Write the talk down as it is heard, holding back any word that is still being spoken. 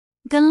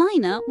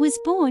Galina was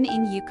born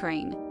in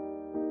Ukraine.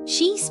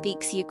 She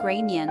speaks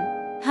Ukrainian.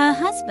 Her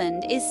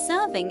husband is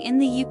serving in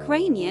the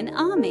Ukrainian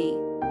army,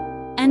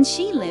 and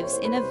she lives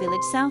in a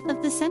village south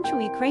of the central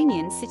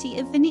Ukrainian city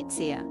of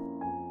Vinnytsia.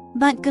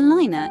 But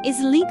Galina is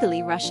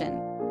legally Russian.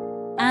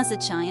 As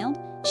a child,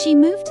 she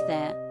moved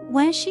there,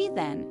 where she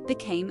then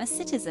became a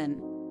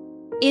citizen.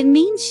 It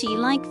means she,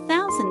 like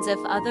thousands of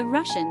other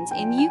Russians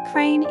in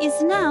Ukraine,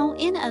 is now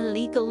in a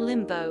legal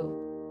limbo.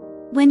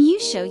 When you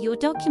show your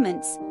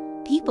documents,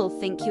 people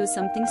think you're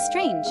something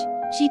strange,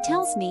 she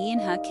tells me in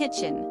her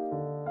kitchen,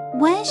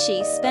 where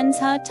she spends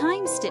her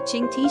time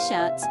stitching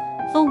t-shirts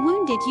for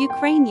wounded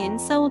Ukrainian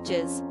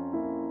soldiers.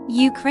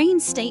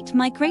 Ukraine's State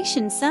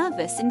Migration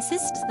Service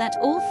insists that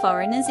all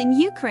foreigners in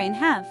Ukraine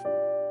have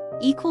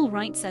equal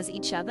rights as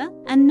each other,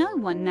 and no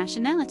one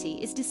nationality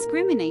is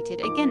discriminated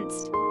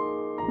against.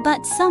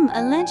 But some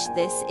allege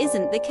this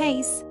isn't the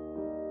case.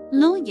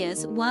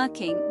 Lawyers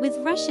working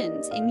with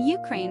Russians in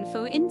Ukraine,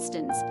 for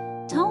instance,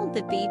 told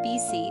the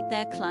BBC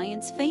their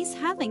clients face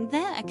having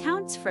their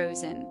accounts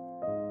frozen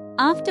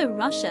after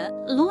Russia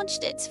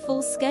launched its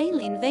full-scale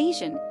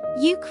invasion.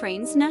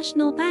 Ukraine's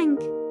national bank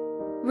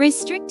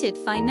restricted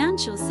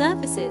financial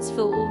services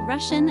for all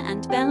Russian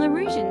and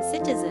Belarusian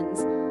citizens,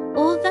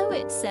 although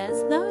it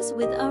says those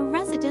with a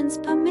residence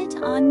permit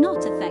are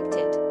not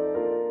affected.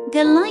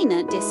 Galina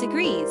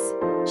disagrees.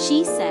 She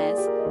says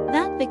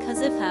that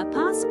because of her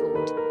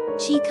passport,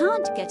 she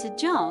can't get a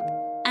job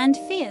and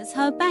fears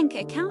her bank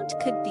account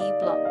could be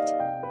blocked.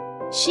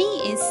 She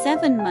is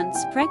 7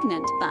 months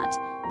pregnant, but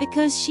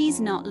because she's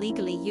not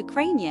legally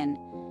Ukrainian,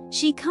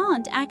 she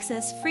can't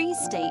access free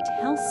state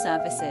health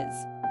services.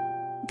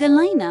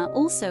 Galina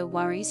also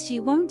worries she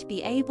won't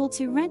be able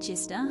to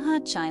register her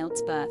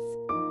child's birth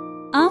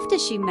after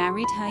she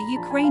married her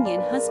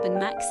Ukrainian husband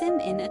Maxim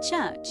in a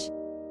church.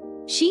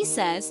 She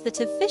says that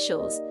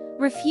officials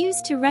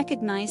refused to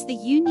recognize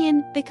the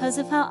union because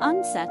of her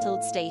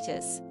unsettled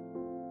status.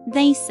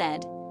 They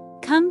said,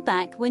 "Come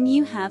back when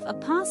you have a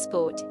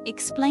passport,"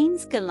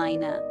 explains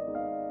Galina.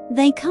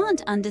 "They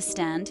can't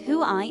understand who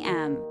I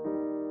am."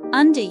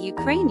 Under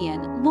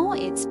Ukrainian law,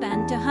 it's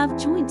banned to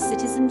have joint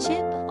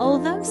citizenship,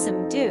 although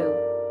some do.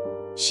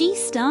 She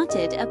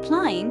started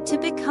applying to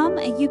become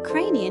a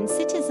Ukrainian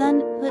citizen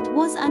but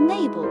was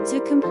unable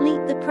to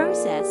complete the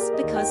process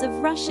because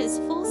of Russia's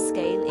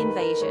full-scale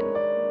invasion.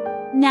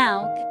 Now,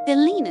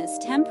 Galina's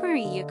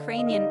temporary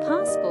Ukrainian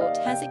passport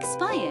has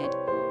expired.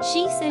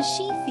 She says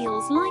she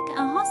feels like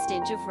a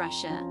hostage of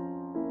Russia.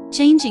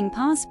 Changing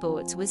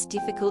passports was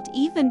difficult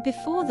even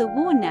before the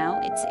war. Now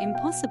it's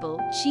impossible,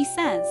 she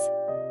says.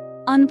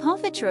 On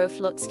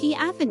Povitro-Flotsky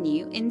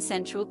Avenue in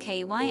central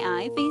Kyiv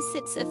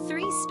sits a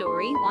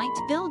 3-story white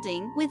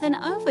building with an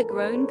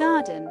overgrown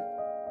garden.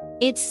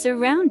 It's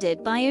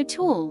surrounded by a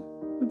tall,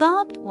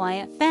 barbed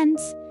wire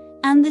fence,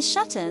 and the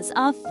shutters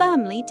are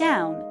firmly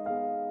down.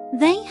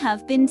 They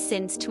have been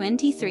since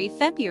 23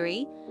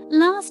 February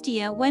last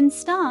year, when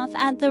staff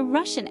at the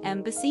Russian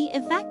embassy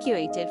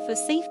evacuated for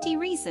safety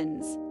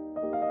reasons.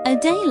 A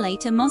day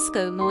later,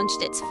 Moscow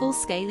launched its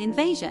full-scale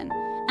invasion,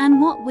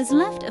 and what was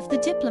left of the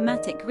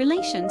diplomatic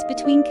relations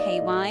between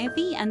Kyiv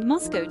and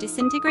Moscow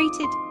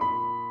disintegrated.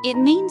 It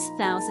means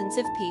thousands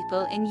of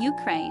people in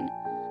Ukraine,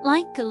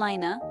 like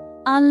Galina,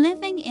 are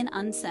living in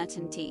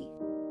uncertainty.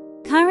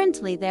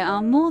 Currently, there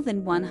are more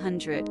than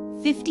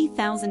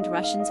 150,000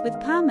 Russians with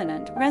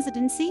permanent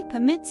residency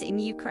permits in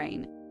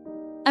Ukraine.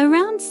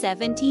 Around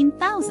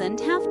 17,000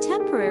 have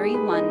temporary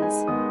ones.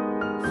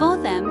 For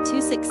them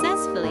to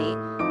successfully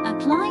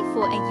apply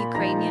for a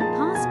Ukrainian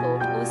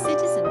passport or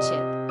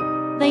citizenship,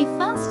 they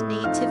first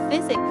need to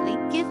physically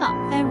give up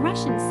their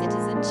Russian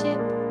citizenship.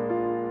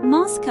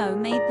 Moscow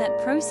made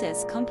that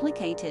process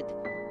complicated.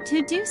 To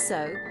do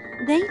so,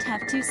 they'd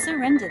have to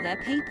surrender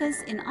their papers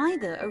in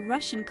either a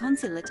Russian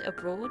consulate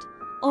abroad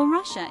or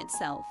Russia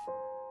itself.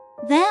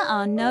 There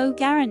are no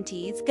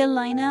guarantees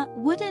Galina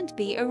wouldn't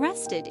be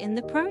arrested in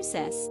the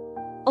process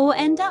or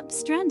end up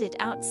stranded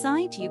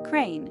outside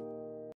Ukraine.